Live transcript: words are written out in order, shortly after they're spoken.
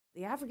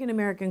The African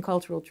American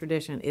cultural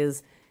tradition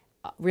is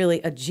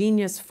really a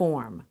genius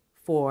form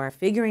for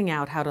figuring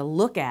out how to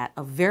look at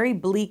a very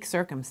bleak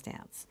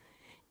circumstance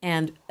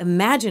and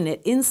imagine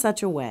it in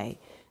such a way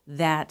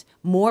that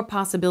more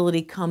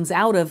possibility comes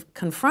out of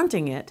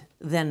confronting it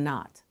than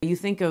not. You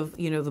think of,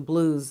 the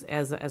blues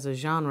as a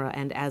genre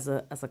and as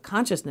a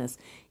consciousness.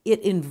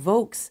 It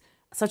invokes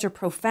such a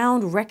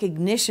profound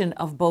recognition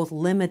of both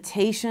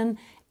limitation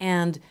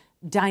and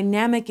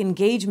dynamic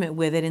engagement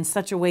with it in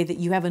such a way that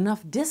you have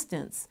enough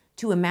distance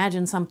to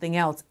imagine something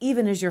else,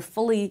 even as you're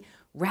fully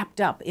wrapped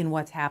up in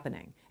what's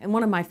happening. And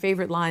one of my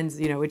favorite lines,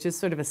 which is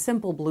sort of a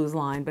simple blues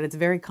line, but it's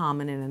very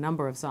common in a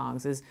number of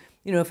songs, is,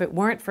 if it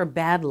weren't for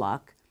bad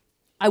luck,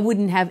 I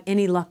wouldn't have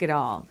any luck at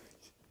all.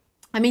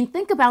 I mean,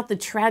 think about the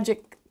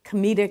tragic,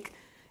 comedic,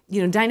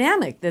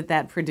 dynamic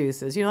that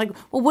produces. You're like,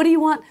 well, what do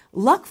you want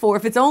luck for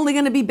if it's only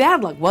going to be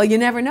bad luck? Well, you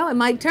never know, it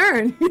might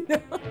turn.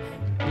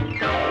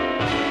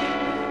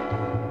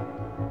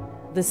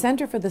 The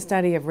Center for the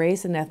Study of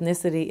Race and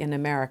Ethnicity in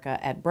America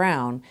at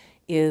Brown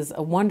is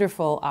a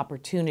wonderful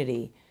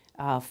opportunity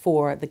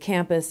for the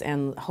campus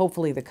and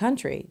hopefully the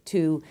country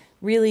to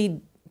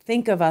really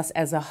think of us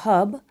as a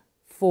hub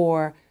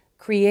for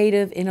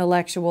creative,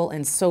 intellectual,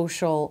 and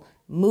social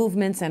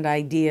movements and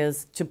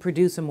ideas to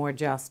produce a more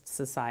just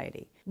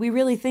society. We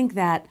really think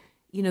that,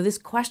 this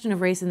question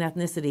of race and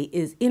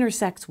ethnicity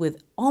intersects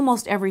with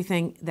almost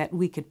everything that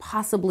we could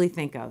possibly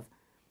think of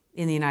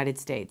in the United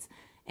States.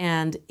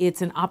 And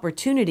it's an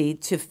opportunity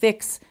to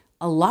fix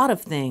a lot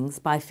of things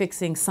by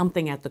fixing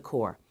something at the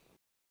core.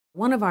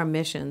 One of our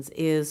missions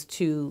is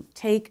to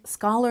take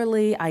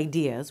scholarly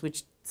ideas,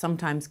 which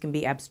sometimes can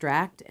be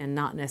abstract and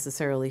not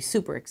necessarily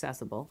super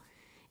accessible,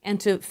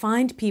 and to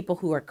find people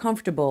who are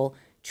comfortable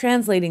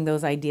translating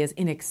those ideas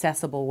in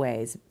accessible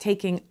ways,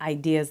 taking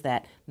ideas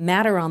that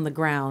matter on the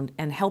ground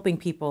and helping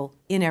people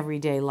in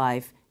everyday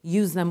life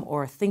use them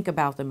or think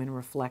about them and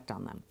reflect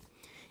on them.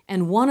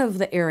 And one of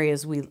the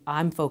areas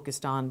I'm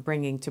focused on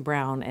bringing to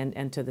Brown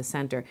and to the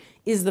center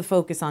is the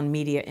focus on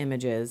media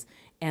images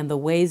and the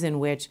ways in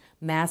which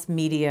mass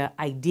media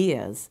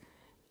ideas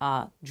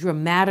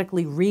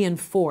dramatically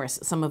reinforce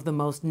some of the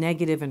most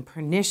negative and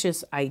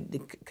pernicious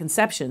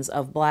conceptions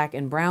of Black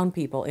and brown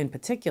people in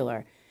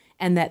particular,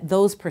 and that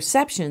those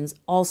perceptions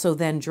also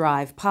then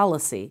drive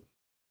policy.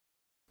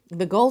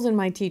 The goals in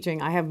my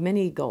teaching, I have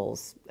many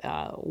goals.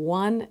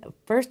 One,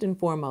 first and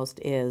foremost,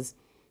 is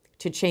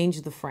to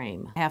change the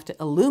frame. I have to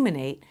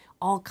illuminate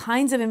all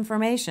kinds of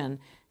information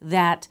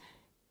that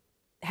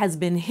has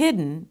been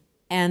hidden,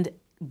 and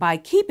by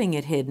keeping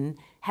it hidden,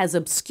 has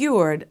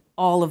obscured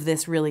all of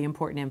this really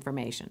important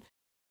information.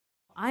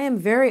 I am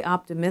very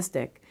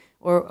optimistic,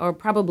 or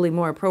probably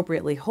more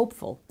appropriately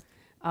hopeful,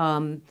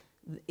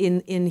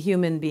 in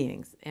human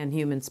beings and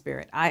human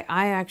spirit. I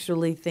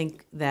actually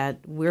think that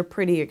we're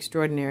pretty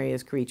extraordinary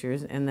as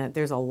creatures and that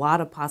there's a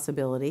lot of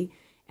possibility,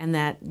 and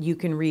that you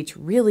can reach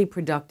really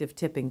productive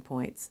tipping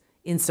points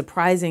in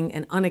surprising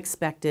and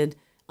unexpected,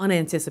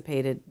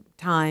 unanticipated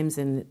times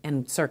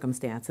and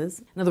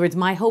circumstances. In other words,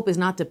 my hope is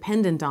not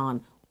dependent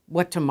on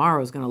what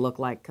tomorrow is going to look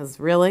like, because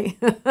really,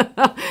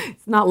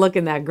 it's not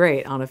looking that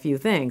great on a few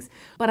things.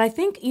 But I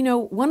think,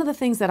 one of the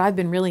things that I've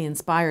been really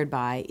inspired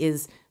by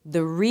is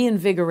the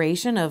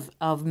reinvigoration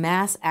of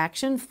mass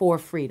action for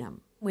freedom.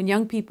 When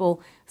young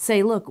people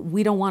say, look,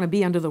 we don't want to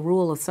be under the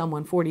rule of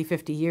someone 40,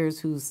 50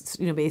 years who's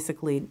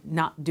basically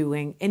not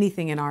doing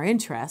anything in our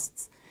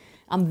interests,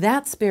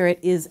 that spirit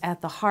is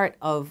at the heart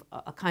of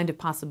a kind of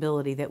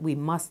possibility that we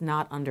must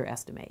not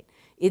underestimate.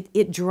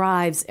 It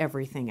drives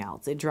everything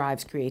else. It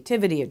drives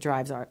creativity, it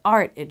drives our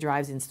art, it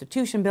drives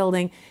institution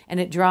building, and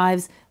it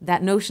drives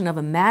that notion of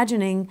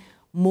imagining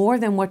more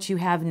than what you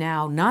have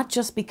now, not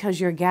just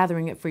because you're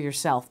gathering it for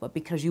yourself, but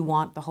because you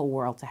want the whole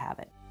world to have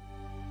it.